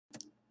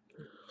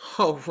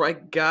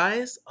Alright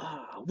guys,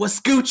 what's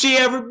Gucci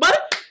everybody?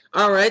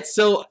 Alright,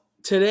 so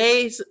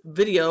today's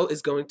video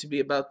is going to be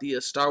about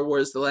the Star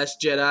Wars The Last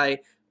Jedi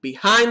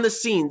behind the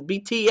scenes.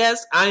 BTS,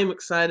 I am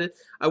excited.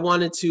 I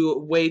wanted to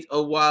wait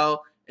a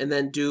while and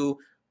then do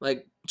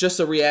like just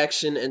a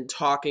reaction and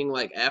talking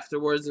like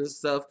afterwards and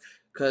stuff,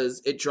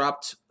 because it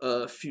dropped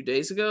a few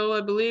days ago,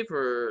 I believe,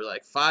 or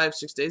like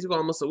 5-6 days ago,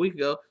 almost a week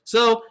ago.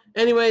 So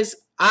anyways,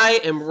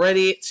 I am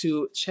ready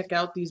to check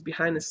out these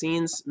behind the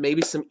scenes,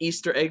 maybe some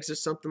Easter eggs or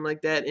something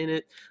like that in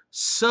it.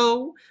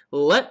 So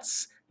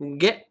let's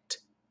get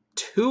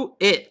to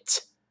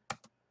it.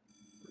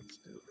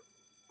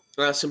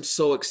 Gosh, I'm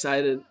so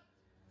excited.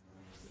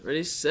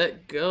 Ready,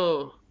 set,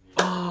 go.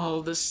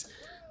 Oh, this.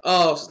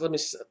 Oh, let me.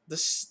 The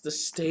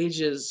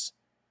stages.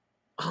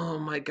 Oh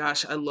my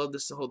gosh, I love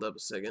this. Hold up a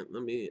second.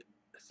 Let me.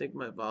 I think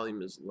my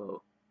volume is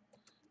low.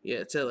 Yeah,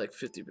 it's at like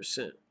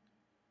 50%.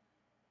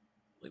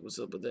 Like, what's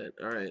up with that?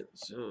 Alright,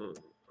 so,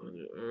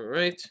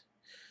 alright.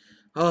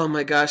 Oh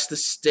my gosh, the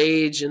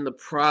stage and the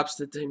props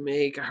that they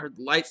make. I heard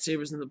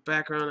lightsabers in the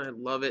background. I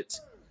love it.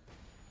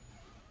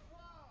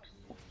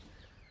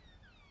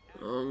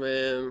 Oh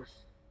man.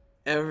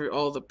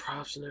 All the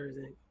props and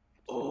everything.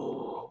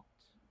 Oh,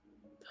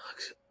 that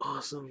looks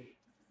awesome.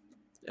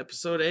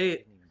 Episode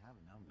 8.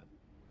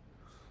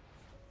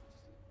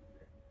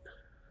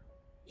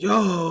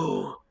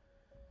 Yo!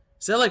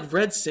 Is that like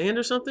red sand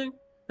or something?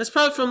 That's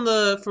probably from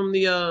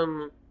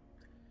the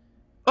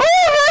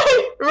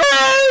Oh, Ray!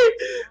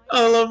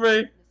 I love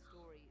Ray.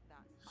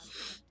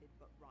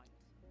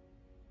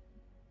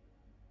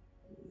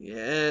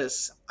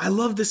 Yes, I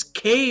love this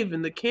cave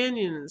and the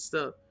canyon and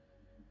stuff.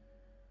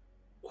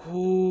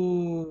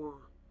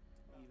 Ooh.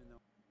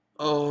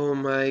 Oh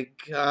my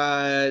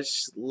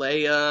gosh,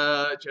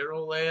 Leia,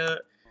 General Leia.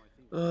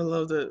 Oh, I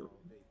love that.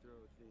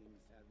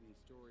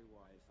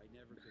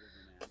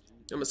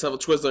 I must have a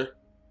Twizzler.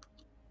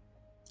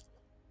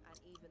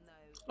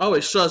 Oh,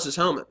 he still has his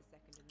helmet.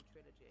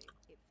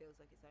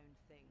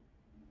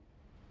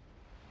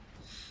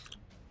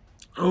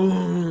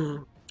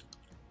 Oh.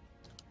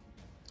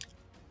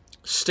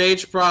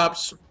 Stage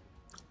props.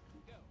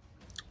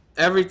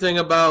 Everything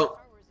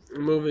about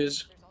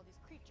movies.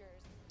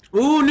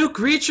 Ooh, new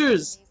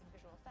creatures.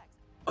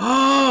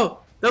 Oh,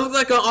 that looked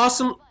like an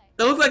awesome.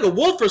 That looked like a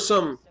wolf or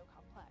something.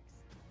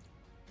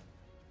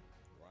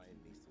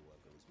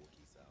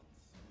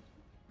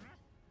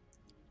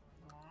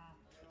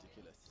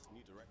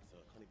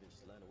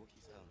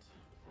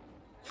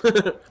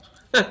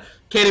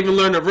 Can't even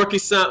learn a rookie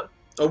sound,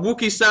 a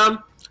Wookiee sound.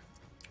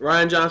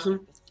 Ryan Johnson.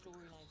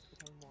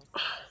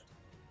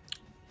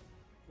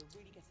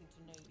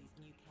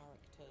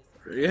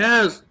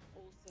 Yes.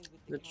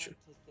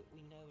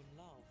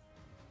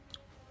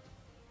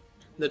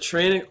 The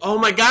training. Oh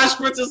my gosh,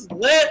 Princess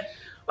lit.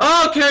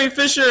 Oh, Carrie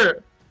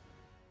Fisher.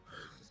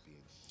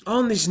 Oh,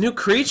 and these new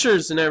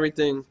creatures and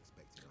everything.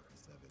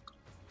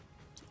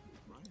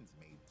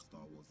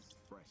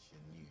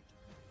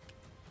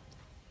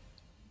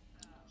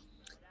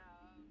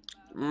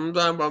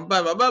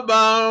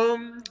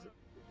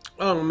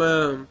 Oh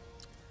man.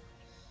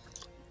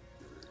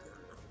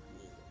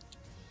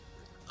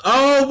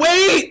 Oh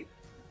wait!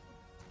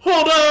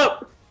 Hold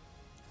up!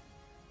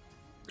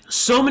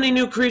 So many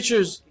new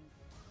creatures.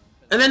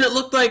 And then it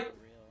looked like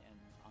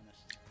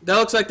that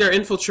looks like they're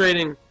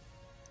infiltrating.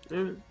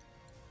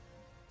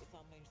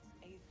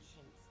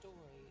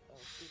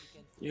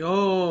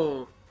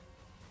 Yo.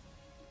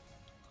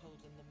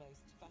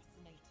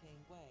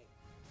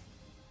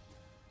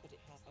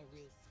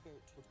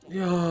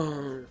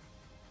 Yo.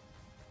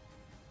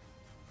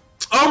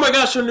 Oh my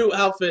gosh, her new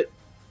outfit.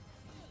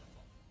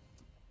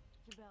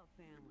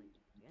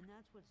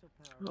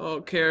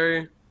 Oh,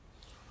 Carrie.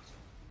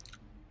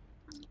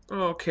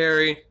 Oh,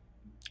 Carrie.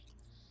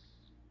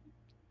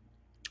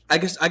 I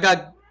guess I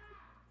got...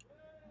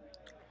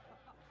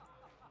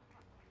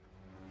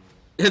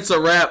 It's a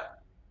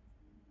wrap.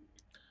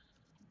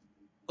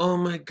 Oh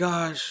my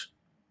gosh.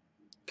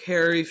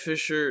 Carrie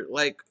Fisher,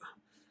 like,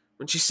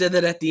 when she said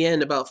that at the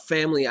end about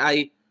family,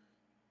 I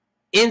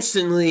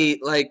instantly,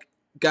 like,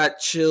 got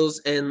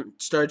chills and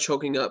started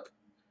choking up.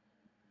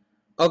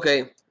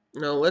 Okay,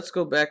 now let's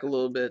go back a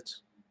little bit.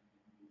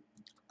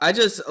 I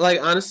just, like,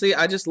 honestly,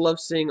 I just love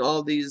seeing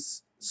all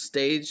these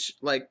stage,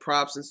 like,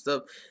 props and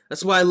stuff.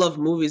 That's why I love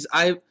movies.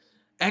 I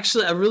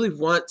really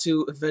want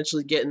to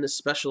eventually get into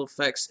special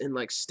effects in,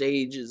 like,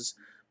 stages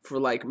for,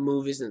 like,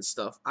 movies and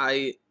stuff.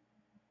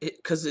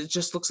 Because it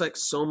just looks like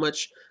so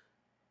much,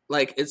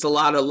 like, it's a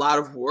lot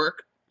of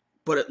work,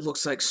 but it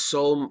looks like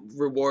so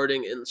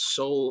rewarding and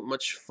so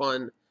much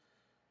fun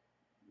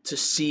to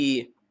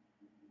see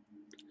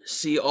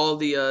all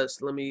the,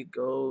 let me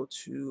go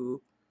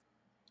to...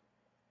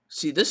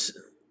 See this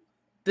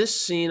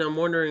scene. I'm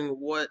wondering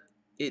what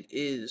it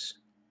is.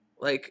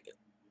 Like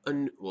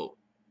well,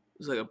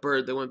 it's like a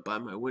bird that went by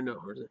my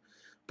window,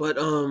 but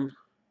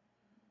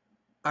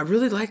I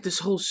really like this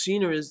whole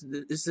scenery. Is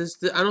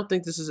this? I don't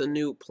think this is a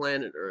new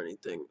planet or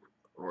anything,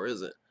 or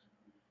is it?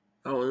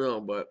 I don't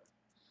know, but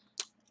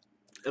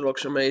it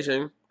looks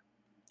amazing.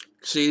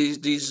 See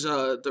these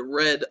the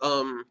red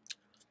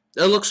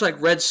it looks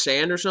like red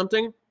sand or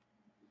something's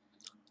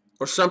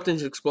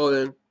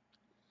exploding,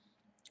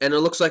 and it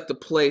looks like the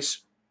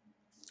place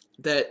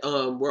that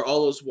where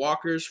all those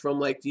walkers from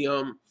like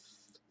the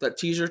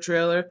teaser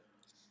trailer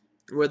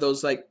where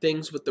those like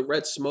things with the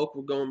red smoke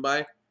were going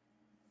by.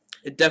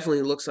 It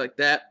definitely looks like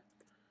that.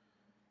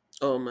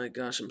 Oh my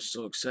gosh, I'm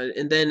so excited.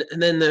 And then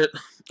the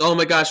oh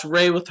my gosh,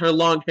 Rey with her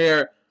long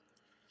hair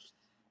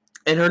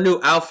and her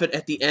new outfit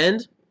at the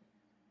end.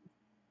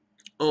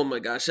 Oh my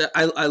gosh,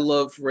 I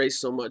love Rey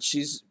so much.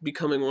 She's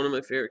becoming one of my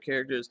favorite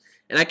characters,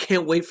 and I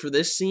can't wait for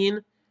this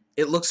scene.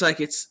 It looks like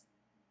it's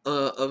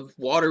a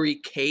watery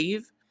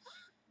cave.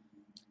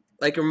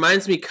 Like it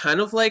reminds me kind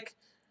of like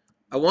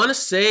I want to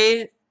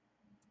say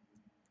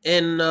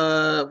in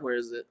where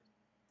is it?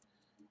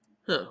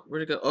 Huh,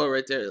 where'd it go? Oh,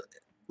 right there.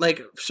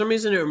 Like for some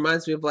reason it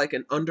reminds me of like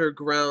an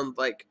underground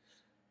like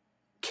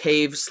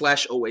cave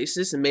slash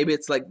oasis, and maybe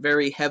it's like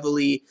very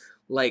heavily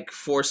like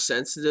force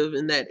sensitive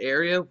in that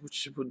area,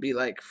 which would be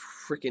like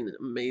freaking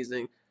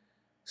amazing.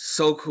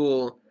 So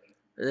cool.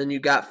 And then you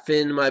got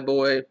Finn, my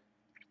boy,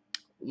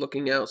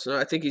 looking out. So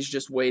I think he's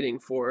just waiting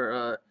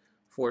for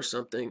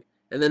something.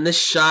 And then this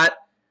shot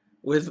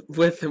with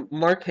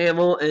Mark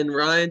Hamill and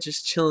Ryan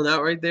just chilling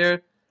out right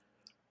there,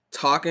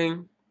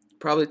 talking,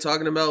 probably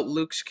talking about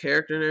Luke's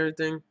character and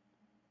everything.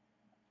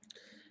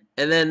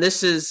 And then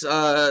this is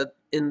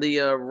in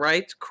the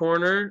right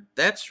corner.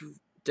 That's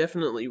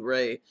definitely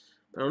Rey.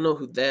 I don't know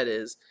who that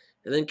is.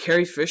 And then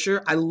Carrie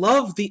Fisher. I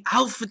love the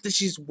outfit that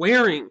she's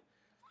wearing.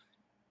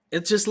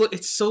 It just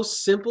it's so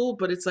simple,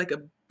 but it's like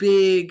a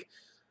big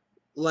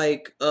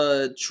like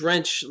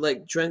trench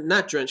like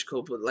not trench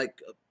coat, but like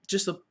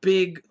just a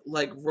big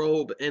like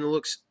robe, and it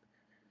looks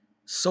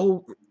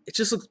so it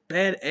just looks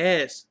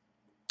badass.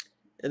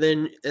 And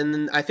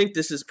then I think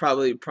this is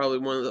probably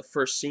one of the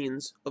first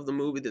scenes of the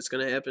movie that's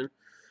gonna happen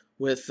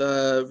with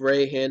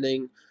Rey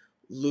handing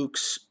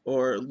Luke's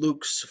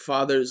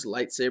father's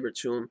lightsaber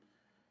to him.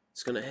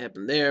 It's gonna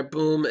happen there.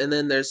 Boom, and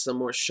then there's some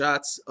more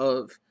shots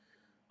of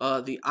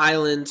the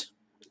island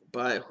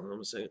by hold on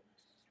a second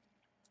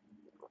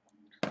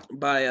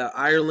by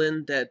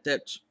Ireland.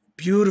 That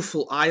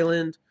beautiful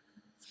island.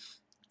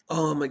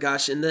 Oh my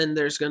gosh! And then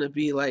there's gonna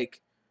be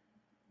like,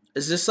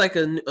 is this like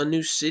a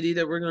new city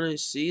that we're gonna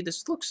see?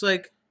 This looks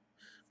like,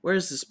 where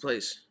is this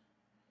place?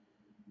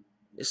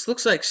 This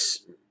looks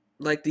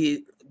like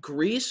the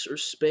Greece or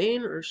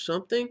Spain or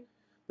something.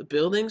 The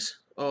buildings.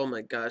 Oh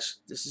my gosh,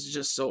 this is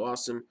just so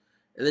awesome.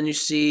 And then you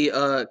see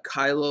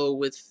Kylo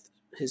with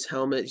his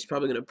helmet. He's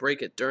probably gonna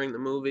break it during the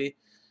movie.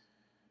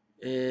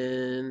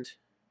 And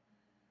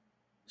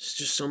it's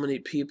just so many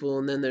people.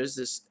 And then there's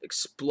this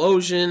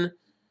explosion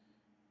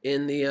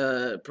in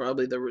the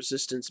probably the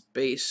Resistance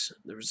base,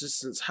 the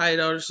Resistance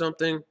hideout or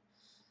something.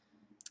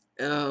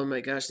 Oh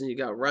my gosh! Then you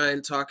got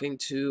Ryan talking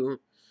to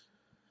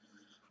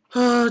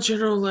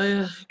General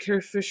Leia,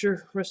 Carrie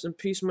Fisher. Rest in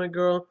peace, my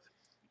girl.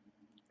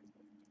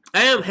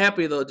 I am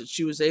happy though that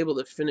she was able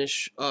to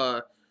finish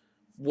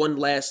one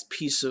last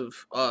piece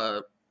of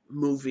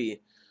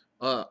movie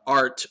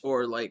art,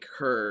 or like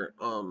her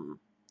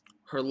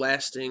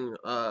lasting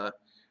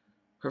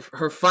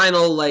her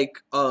final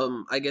like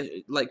I guess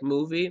like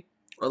movie,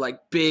 or like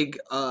big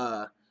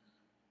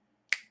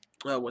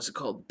what's it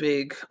called,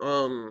 big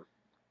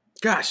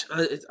gosh,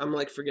 I'm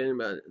like forgetting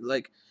about it,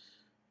 like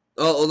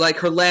oh, like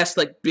her last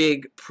like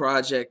big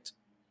project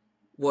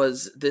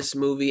was this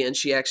movie, and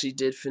she actually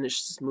did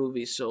finish this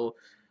movie. So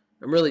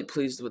I'm really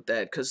pleased with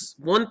that, because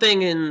one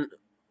thing in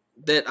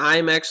that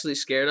I'm actually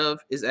scared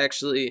of is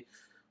actually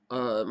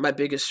my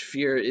biggest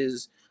fear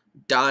is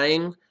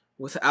dying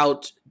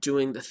without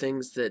doing the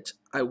things that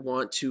I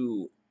want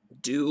to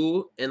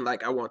do and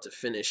like I want to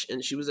finish.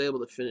 And she was able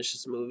to finish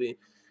this movie,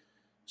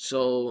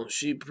 so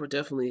she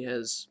definitely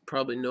has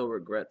probably no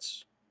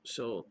regrets.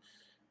 So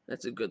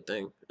that's a good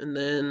thing. And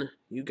then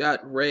you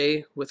got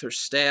Rey with her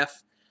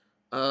staff.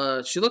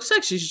 She looks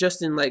like she's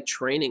just in like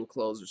training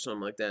clothes or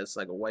something like that. It's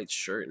like a white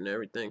shirt and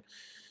everything.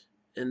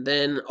 And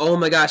then oh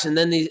my gosh, and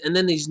then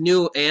these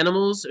new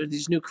animals, or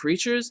these new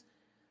creatures.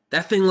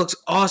 That thing looks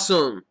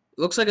awesome.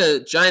 It looks like a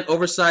giant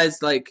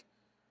oversized, like,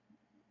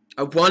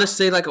 I want to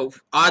say like a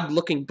odd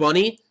looking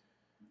bunny,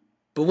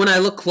 but when I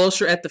look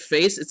closer at the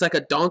face, it's like a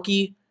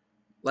donkey,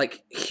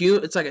 like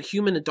it's like a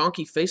human and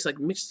donkey face like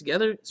mixed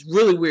together. It's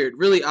really weird,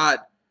 really odd,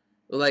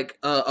 like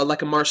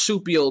a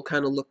marsupial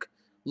kind of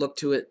look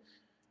to it.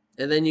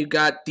 And then you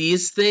got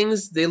these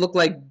things. They look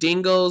like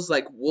dingoes,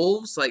 like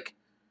wolves, like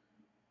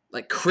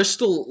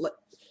crystal.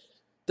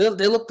 They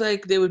look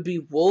like they would be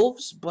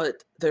wolves,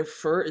 but their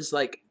fur is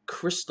like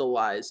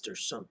crystallized or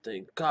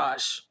something.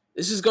 Gosh,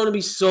 this is going to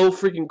be so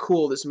freaking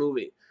cool, this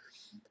movie.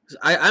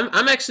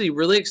 I'm actually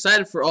really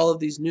excited for all of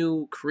these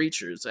new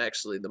creatures,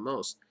 actually, the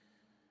most.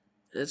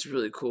 That's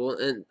really cool.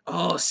 And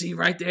oh, see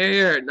right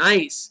there,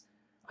 nice.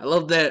 I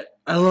love that.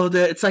 I love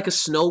that. It's like a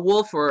snow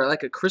wolf or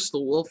like a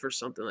crystal wolf or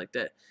something like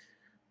that.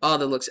 Oh,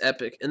 that looks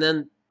epic. And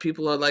then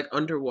people are like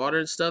underwater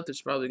and stuff.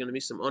 There's probably going to be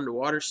some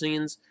underwater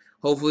scenes.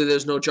 Hopefully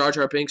there's no Jar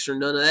Jar Binks or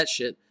none of that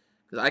shit,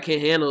 because I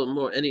can't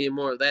handle any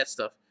more of that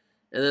stuff.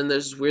 And then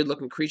there's this weird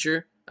looking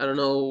creature. I don't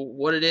know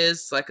what it is.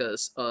 It's like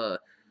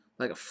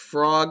a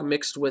frog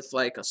mixed with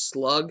like a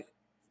slug.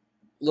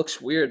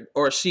 Looks weird,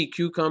 or a sea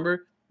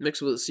cucumber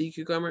mixed with a sea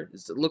cucumber.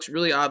 It looks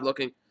really odd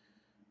looking.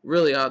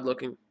 Really odd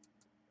looking.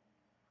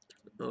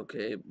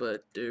 Okay,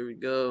 but there we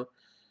go.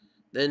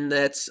 Then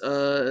that's is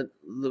her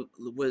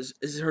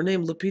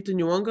name Lupita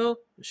Nyong'o?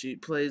 She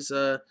plays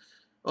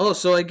oh,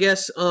 so I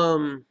guess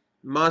Maz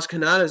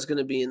Kanata is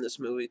gonna be in this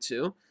movie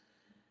too.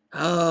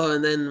 Oh,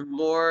 and then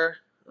more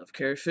of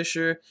Carrie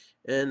Fisher,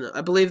 and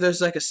I believe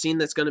there's like a scene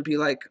that's gonna be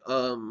like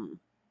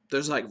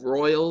there's like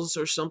royals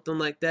or something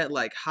like that,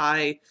 like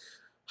high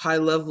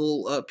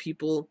level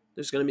people.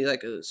 There's gonna be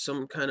like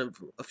some kind of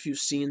a few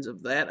scenes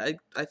of that.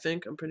 I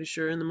think I'm pretty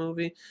sure in the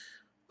movie.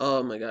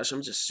 Oh my gosh,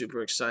 I'm just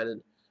super excited.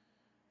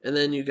 And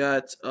then you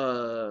got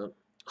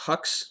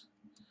Hux,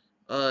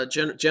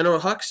 General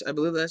Hux, I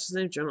believe that's his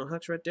name, General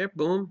Hux right there.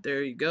 Boom,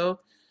 there you go.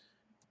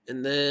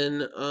 And then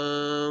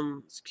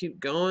let's keep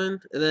going.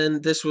 And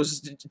then this was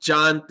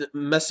John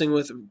messing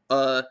with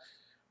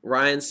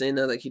Ryan, saying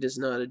that like he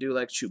doesn't know how to do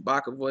like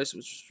Chewbacca voice,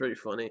 which was pretty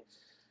funny.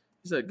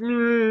 He's like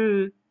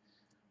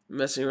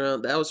messing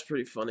around. That was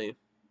pretty funny.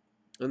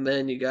 And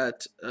then you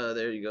got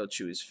there you go,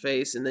 Chewie's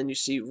face, and then you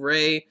see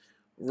Rey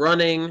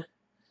running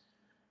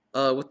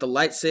with the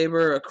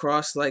lightsaber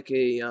across like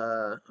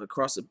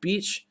across a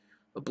beach,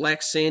 a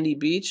black sandy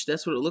beach.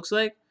 That's what it looks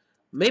like.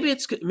 Maybe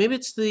it's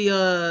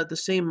the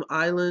same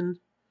island.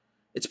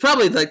 It's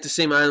probably like the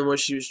same island where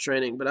she was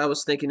training. But I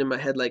was thinking in my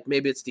head like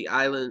maybe it's the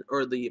island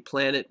or the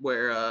planet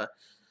where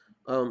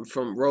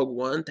from Rogue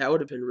One. That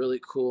would have been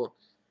really cool.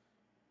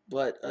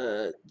 But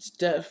it's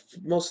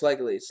most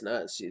likely it's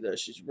not. See there,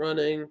 she's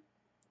running.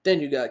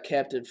 Then you got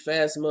Captain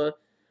Phasma.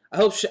 I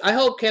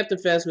hope Captain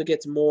Phasma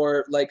gets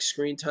more like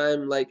screen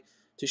time, like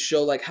to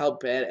show like how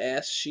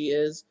badass she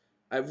is.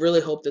 I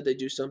really hope that they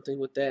do something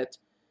with that.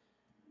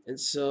 And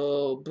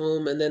so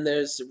boom, and then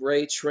there's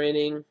Rey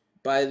training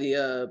by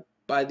the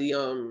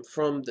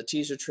from the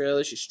teaser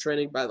trailer. She's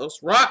training by those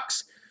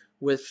rocks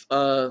with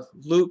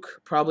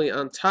Luke probably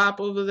on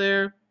top over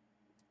there.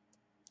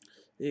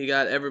 You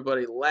got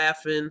everybody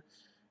laughing.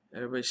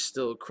 Everybody's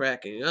still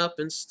cracking up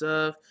and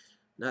stuff.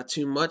 Not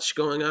too much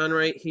going on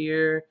right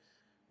here.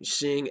 You're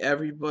seeing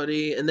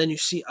everybody, and then you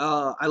see.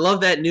 I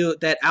love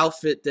that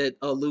outfit that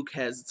Luke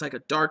has. It's like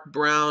a dark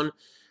brown,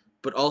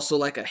 but also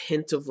like a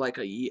hint of like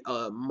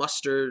a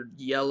mustard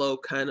yellow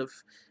kind of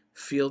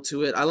feel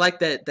to it. I like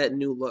that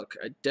new look.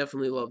 I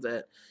definitely love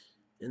that.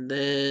 And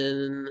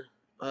then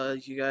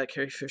you got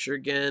Carrie Fisher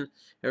again.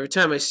 Every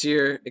time I see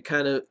her, it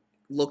kind of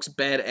looks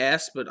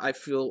badass, but I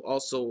feel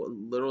also a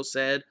little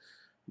sad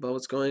about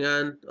what's going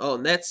on. Oh,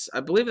 and I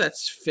believe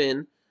that's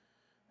Finn.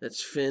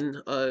 That's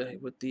Finn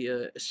with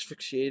the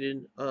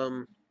asphyxiated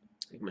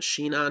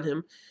machine on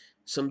him.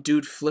 Some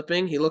dude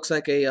flipping. He looks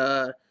like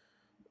a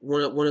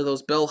one of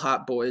those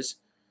bellhop boys.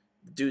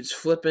 The dude's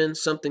flipping.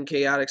 Something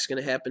chaotic's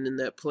gonna happen in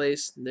that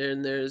place. And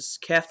then there's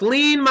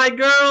Kathleen, my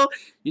girl.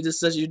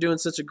 You're doing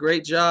such a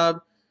great job.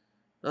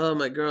 Oh,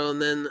 my girl.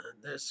 And then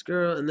there's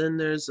girl. And then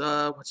there's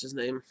what's his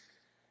name?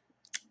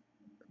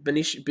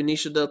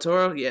 Benicio del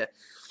Toro. Yeah.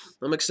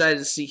 I'm excited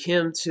to see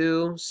him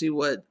too. See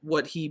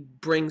what he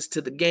brings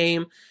to the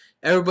game.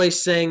 Everybody's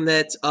saying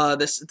that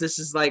this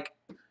is like,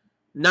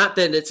 not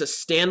that it's a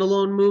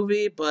standalone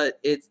movie, but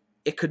it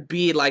could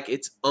be like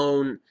its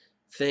own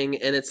thing,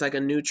 and it's like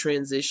a new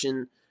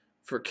transition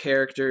for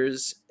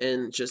characters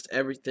and just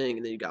everything.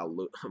 And then you got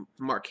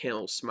Mark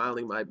Hamill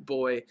smiling, my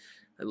boy.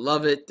 I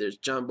love it. There's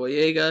John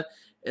Boyega,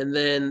 and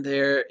then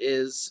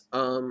there's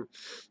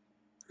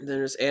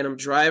Adam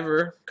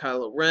Driver,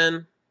 Kylo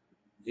Ren.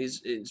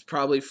 He's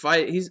probably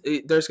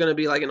there's going to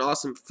be like an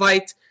awesome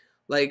fight.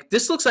 Like,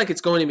 this looks like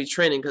it's going to be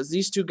training, because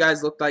these two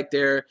guys look like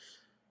they're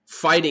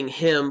fighting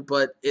him,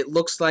 but it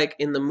looks like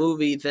in the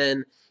movie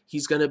then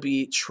he's going to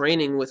be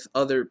training with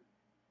other.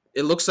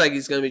 It looks like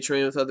he's going to be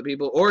training with other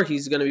people, or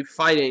he's going to be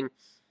fighting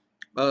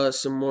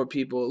some more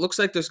people. It looks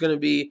like there's going to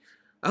be.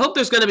 I hope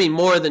there's going to be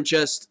more than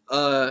just.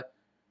 Yeah,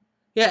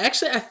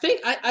 actually, I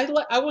think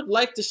I would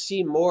like to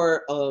see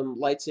more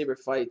lightsaber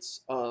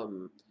fights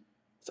with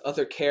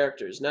other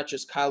characters, not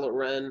just Kylo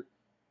Ren,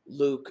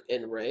 Luke,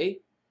 and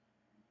Rey.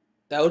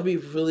 That would be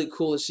really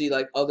cool to see,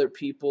 like, other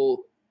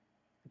people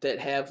that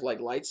have like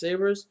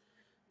lightsabers.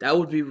 That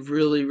would be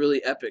really,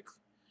 really epic.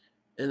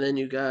 And then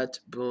you got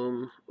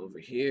boom over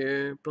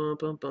here. Bum,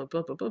 bum, bum,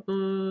 bum, bum, bum,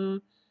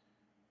 bum.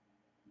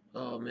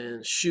 Oh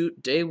man,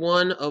 shoot! Day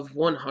 1 of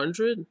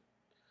 100.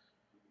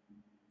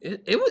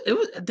 It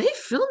was they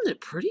filmed it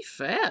pretty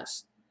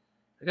fast.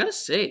 I gotta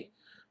say.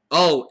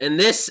 Oh, and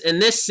this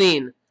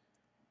scene,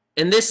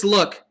 and this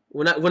look,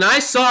 when I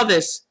saw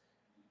this,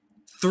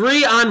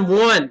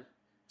 3-on-1,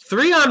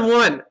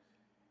 3-on-1.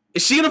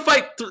 Is she gonna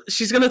fight?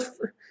 She's gonna.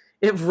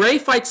 If Rey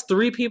fights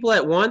 3 people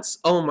at once,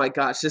 oh my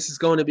gosh, this is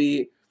going to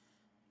be.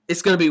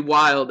 It's going to be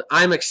wild.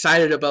 I'm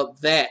excited about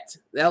that.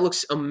 That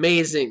looks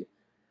amazing.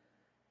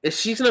 If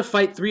she's gonna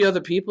fight 3 other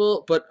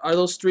people, but are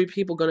those 3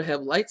 people gonna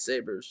have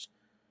lightsabers?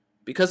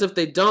 Because if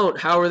they don't,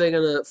 how are they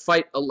gonna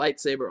fight a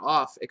lightsaber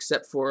off?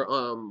 Except for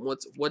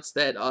what's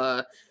that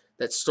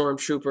that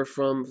stormtrooper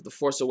from The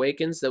Force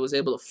Awakens that was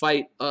able to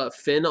fight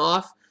Finn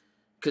off?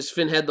 Because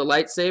Finn had the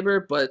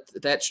lightsaber, but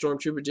that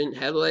stormtrooper didn't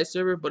have the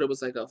lightsaber, but it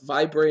was like a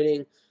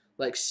vibrating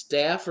like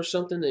staff or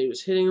something that he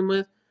was hitting him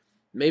with.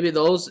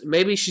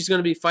 Maybe she's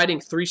gonna be fighting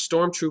 3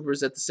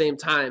 stormtroopers at the same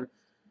time.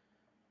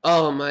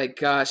 Oh my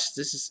gosh,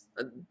 this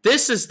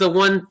is the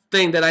one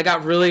thing that I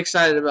got really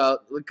excited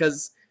about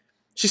because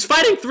she's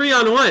fighting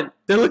 3-on-1.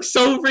 That looks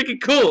so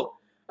freaking cool.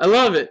 I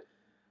love it.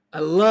 I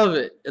love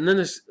it. And then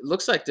it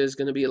looks like there's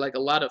gonna be like a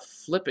lot of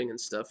flipping and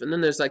stuff. And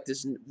then there's like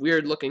this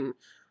weird looking,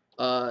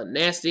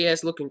 nasty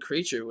ass looking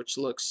creature, which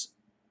looks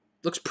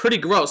pretty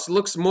gross. It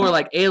looks more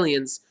like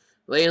Aliens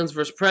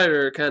vs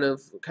Predator kind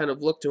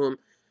of look to him.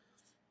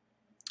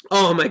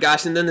 Oh my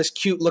gosh! And then this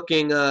cute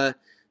looking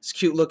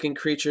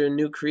creature,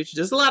 new creature.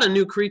 There's a lot of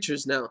new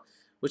creatures now,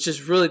 which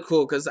is really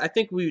cool because I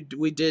think we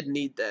did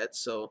need that.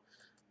 So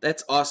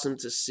that's awesome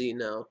to see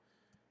now.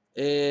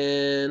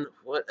 And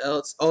what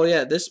else? Oh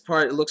yeah, this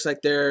part it looks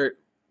like they're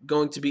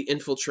going to be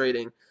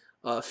infiltrating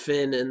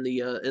Finn and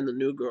the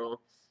new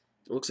girl.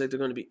 It looks like they're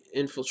going to be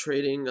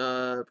infiltrating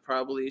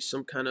probably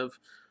some kind of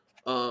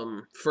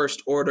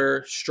First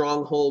Order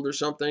stronghold or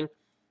something.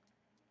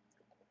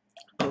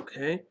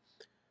 Okay,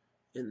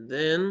 and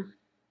then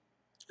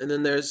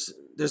there's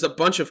a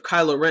bunch of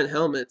Kylo Ren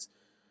helmets.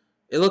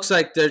 It looks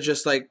like they're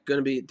just like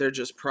they're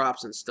just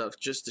props and stuff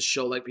just to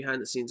show like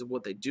behind the scenes of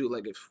what they do.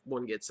 Like if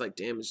one gets like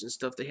damaged and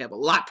stuff, they have a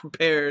lot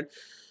prepared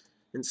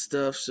and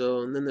stuff.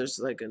 So and then there's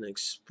like an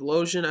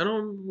explosion. I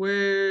don't know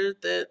where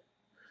that.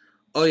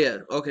 Oh yeah,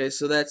 okay.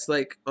 So that's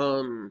like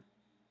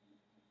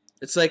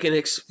it's like an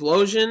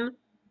explosion,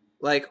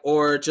 like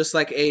or just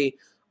like a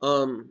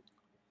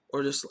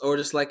or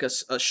just like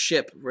a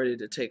ship ready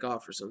to take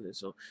off or something.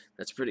 So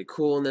that's pretty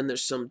cool. And then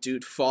there's some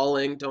dude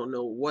falling. Don't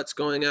know what's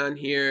going on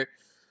here.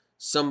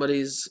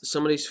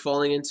 Somebody's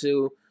falling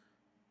into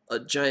a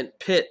giant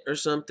pit or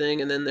something.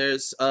 And then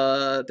there's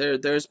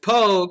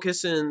Poe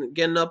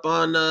getting up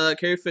on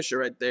Carrie Fisher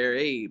right there.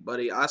 Hey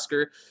buddy,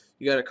 Oscar,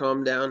 you gotta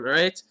calm down, all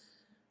right?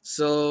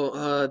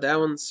 So that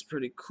one's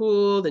pretty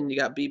cool. Then you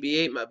got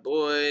BB-8, my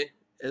boy,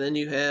 and then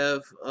you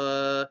have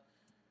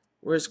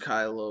where's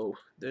Kylo?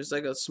 There's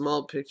like a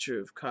small picture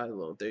of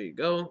Kylo. There you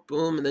go.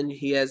 Boom. And then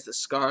he has the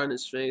scar on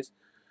his face.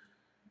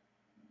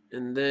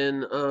 And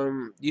then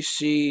you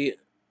see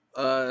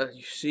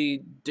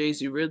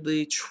Daisy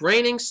Ridley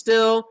training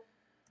still.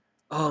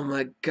 Oh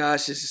my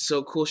gosh, this is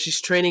so cool.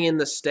 She's training in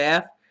the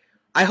staff.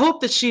 I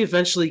hope that she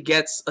eventually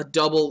gets a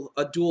dual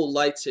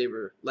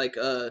lightsaber like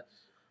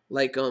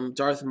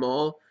Darth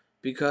Maul,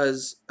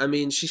 because I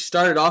mean she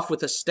started off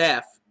with a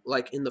staff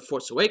like in The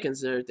Force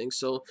Awakens and everything.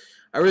 So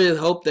I really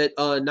hope that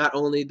not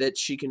only that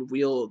she can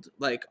wield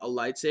like a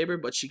lightsaber,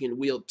 but she can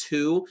wield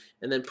 2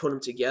 and then put them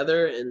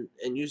together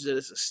and use it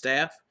as a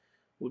staff.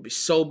 It would be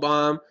so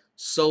bomb,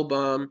 so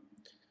bomb.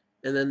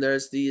 And then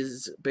there's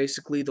these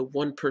basically the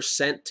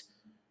 1%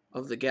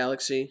 of the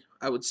galaxy,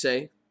 I would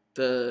say.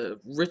 The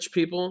rich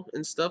people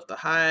and stuff, the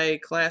high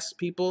class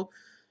people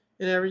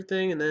and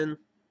everything. And then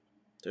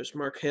there's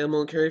Mark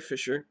Hamill and Carrie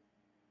Fisher.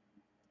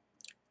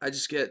 I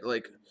just get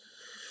like,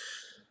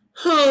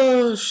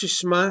 oh,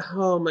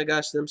 oh my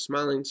gosh, them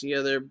smiling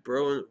together,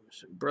 brother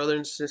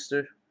and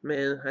sister.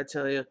 Man, I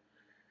tell you,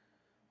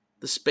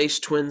 the space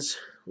twins,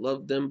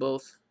 love them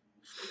both.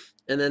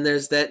 And then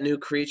there's that new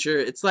creature.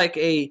 It's like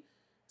a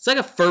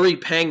furry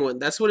penguin.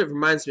 That's what it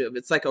reminds me of.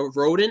 It's like a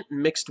rodent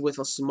mixed with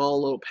a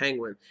small little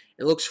penguin.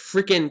 It looks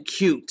freaking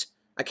cute.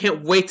 I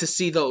can't wait to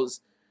see those.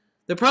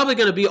 They're probably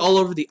gonna be all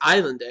over the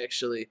island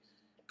actually,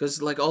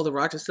 because like all the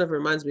rocks and stuff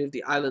reminds me of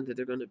the island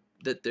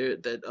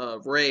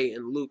that Rey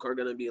and Luke are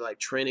gonna be like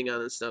training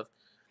on and stuff.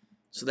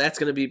 So that's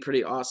gonna be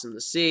pretty awesome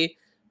to see.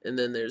 And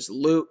then there's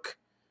Luke,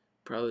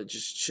 probably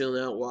just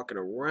chilling out, walking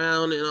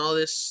around and all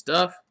this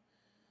stuff,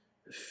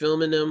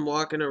 filming him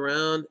walking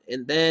around,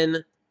 and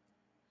then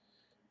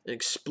an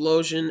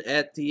explosion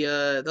at the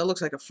that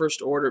looks like a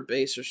First Order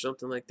base or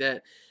something like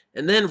that.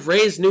 And then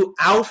Rey's new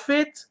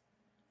outfit.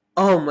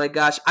 Oh my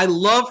gosh, I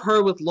love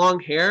her with long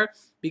hair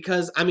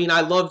because I mean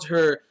I loved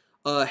her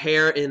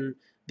hair in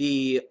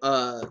the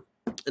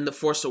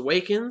Force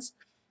Awakens,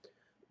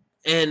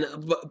 and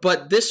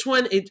but this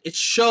one it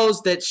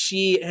shows that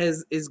she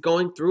is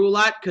going through a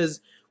lot, because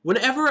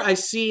whenever I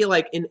see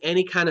like in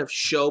any kind of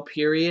show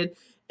period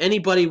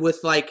anybody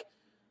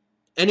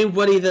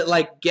that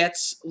like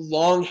gets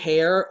long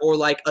hair or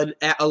like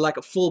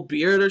a full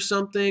beard or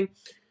something,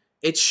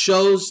 it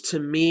shows to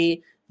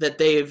me that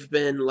they've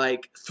been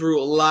like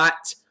through a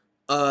lot.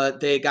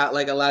 They got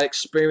like a lot of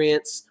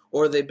experience,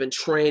 or they've been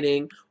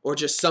training, or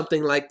just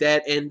something like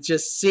that. And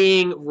just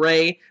seeing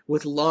Rey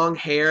with long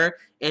hair,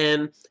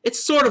 and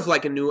it's sort of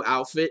like a new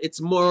outfit.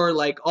 It's more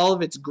like all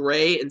of it's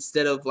gray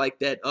instead of like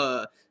that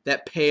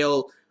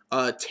pale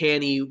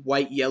tanny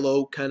white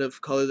yellow kind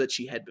of color that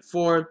she had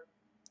before.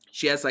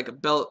 She has like a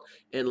belt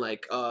and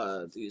like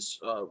these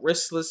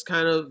wristless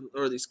kind of,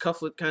 or these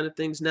cufflet kind of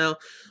things now.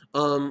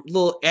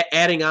 Little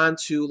adding on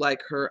to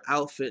like her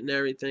outfit and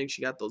everything.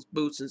 She got those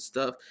boots and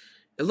stuff.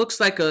 It looks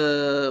like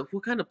a,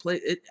 what kind of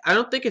place? I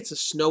don't think it's a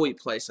snowy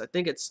place. I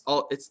think it's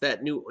that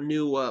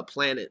new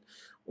planet,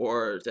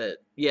 or that,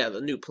 yeah,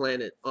 the new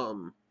planet.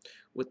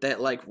 With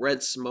that like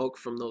red smoke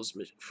from those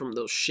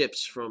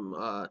ships from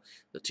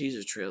the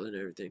teaser trailer and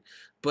everything.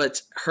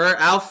 But her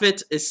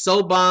outfit is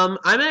so bomb.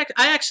 I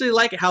actually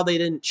like how they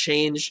didn't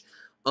change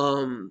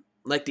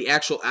like the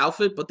actual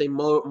outfit, but they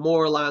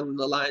more along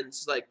the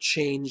lines like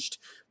changed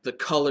the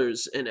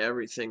colors and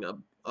everything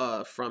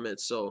from it.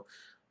 So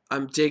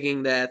I'm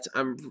digging that.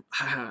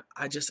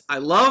 I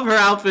love her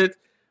outfit.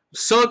 I'm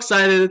so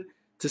excited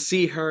to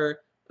see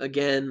her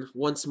again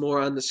once more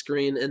on the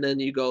screen. And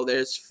then you go,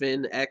 there's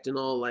Finn acting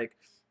all like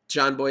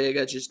John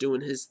Boyega, just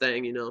doing his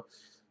thing, you know.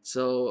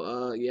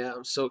 So yeah,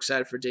 I'm so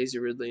excited for Daisy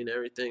Ridley and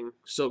everything.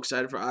 So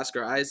excited for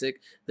Oscar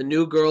Isaac. The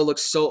new girl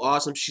looks so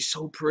awesome. She's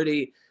so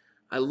pretty.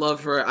 I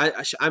love her.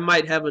 I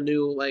might have a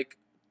new like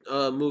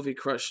movie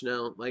crush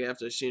now, like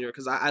after seeing her,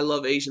 because I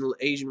love Asian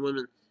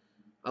women.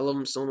 I love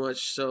them so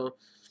much. So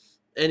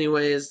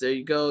anyways, there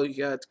you go.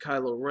 You got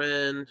Kylo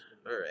Ren,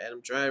 or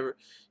Adam Driver.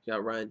 You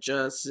got Ryan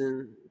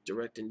Johnson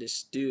directing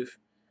this doof.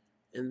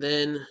 And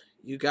then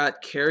you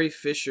got Carrie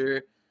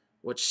Fisher.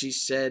 What she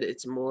said,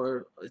 it's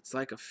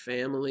like a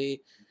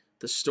family.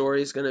 The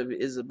story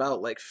is about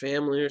like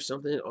family or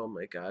something. Oh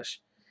my gosh.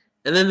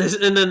 And then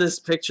this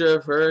picture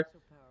of her.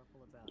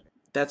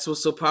 That's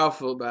what's so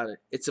powerful about it.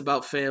 It's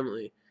about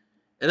family.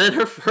 And then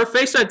her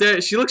face right there,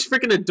 she looks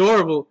freaking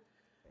adorable.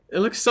 It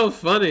looks so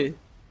funny.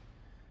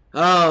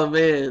 Oh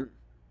man.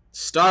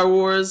 Star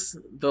Wars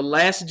The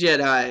Last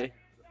Jedi.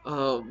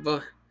 Oh,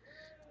 but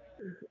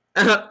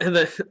and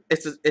then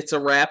it's a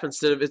rap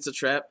instead of it's a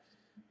trap.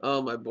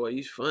 Oh my boy,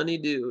 you funny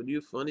dude. You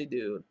funny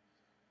dude.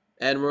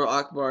 Admiral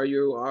Akbar,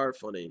 you are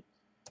funny.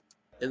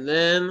 And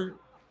then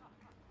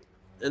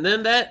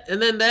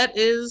that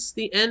is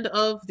the end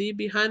of the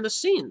behind the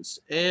scenes.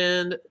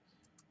 And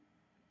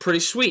pretty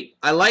sweet.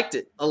 I liked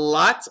it a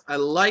lot. I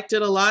liked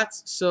it a lot.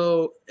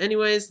 So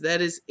anyways,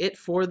 that is it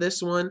for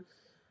this one.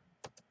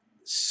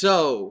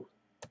 So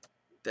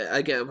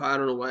again, I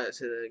don't know why I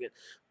said that again.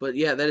 But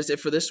yeah, that is it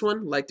for this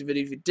one. Like the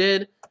video if you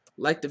did.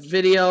 Like the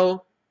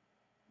video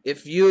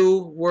if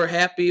you were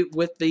happy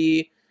with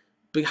the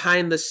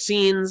behind the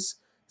scenes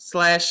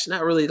slash,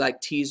 not really like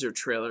teaser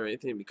trailer or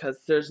anything, because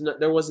there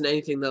wasn't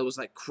anything that was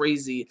like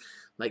crazy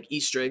like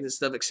Easter eggs and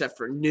stuff, except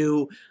for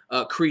new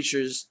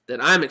creatures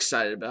that I'm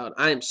excited about.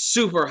 I am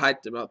super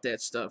hyped about that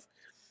stuff.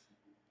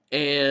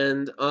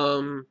 And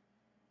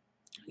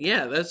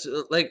yeah, that's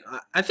like,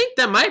 I think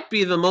that might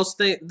be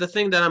the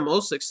thing that I'm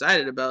most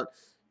excited about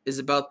is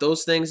about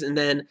those things. And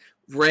then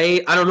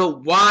Rey, I don't know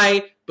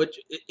why, but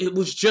it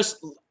was just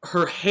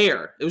her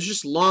hair. It was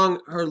just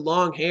her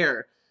long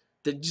hair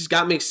that just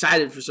got me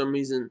excited for some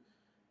reason.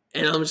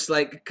 And I'm just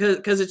like,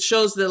 because it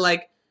shows that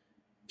like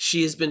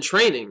she has been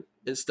training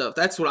and stuff.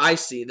 That's what I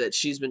see, that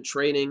she's been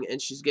training and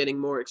she's getting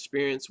more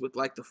experience with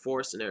like the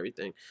Force and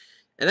everything.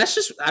 And that's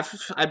just,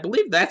 I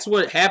believe that's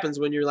what happens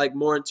when you're like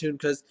more in tune,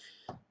 because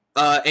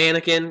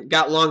Anakin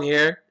got long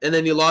hair, and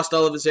then he lost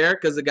all of his hair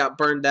because it got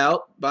burned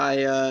out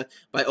by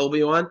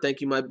Obi-Wan. Thank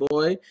you, my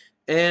boy.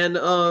 And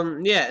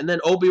yeah, and then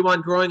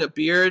Obi-Wan growing a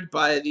beard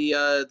by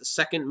the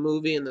second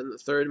movie, and then the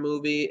third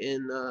movie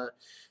in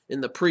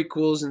the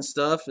prequels and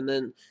stuff. And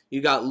then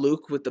you got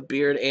Luke with the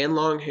beard and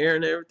long hair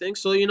and everything.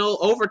 So you know,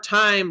 over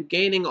time,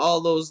 gaining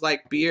all those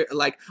like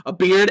a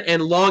beard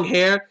and long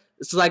hair,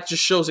 it's like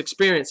just shows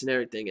experience and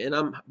everything. And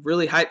I'm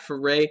really hyped for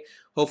Rey.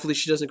 Hopefully,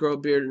 she doesn't grow a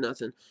beard or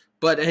nothing.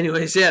 But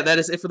anyways, yeah, that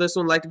is it for this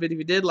one. Like the video if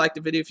you did. Like the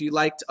video if you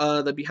liked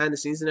the behind the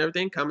scenes and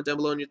everything. Comment down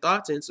below on your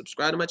thoughts, and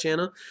subscribe to my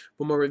channel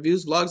for more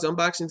reviews, vlogs,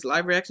 unboxings,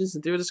 live reactions,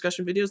 and theory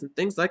discussion videos and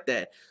things like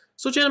that.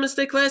 So gentlemen,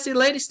 stay classy,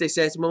 ladies, stay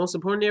sassy, but most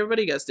importantly,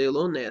 everybody, you gotta stay a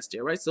little nasty,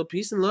 alright? So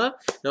peace and love,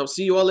 and I'll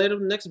see you all later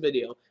in the next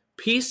video.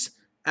 Peace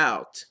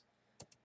out.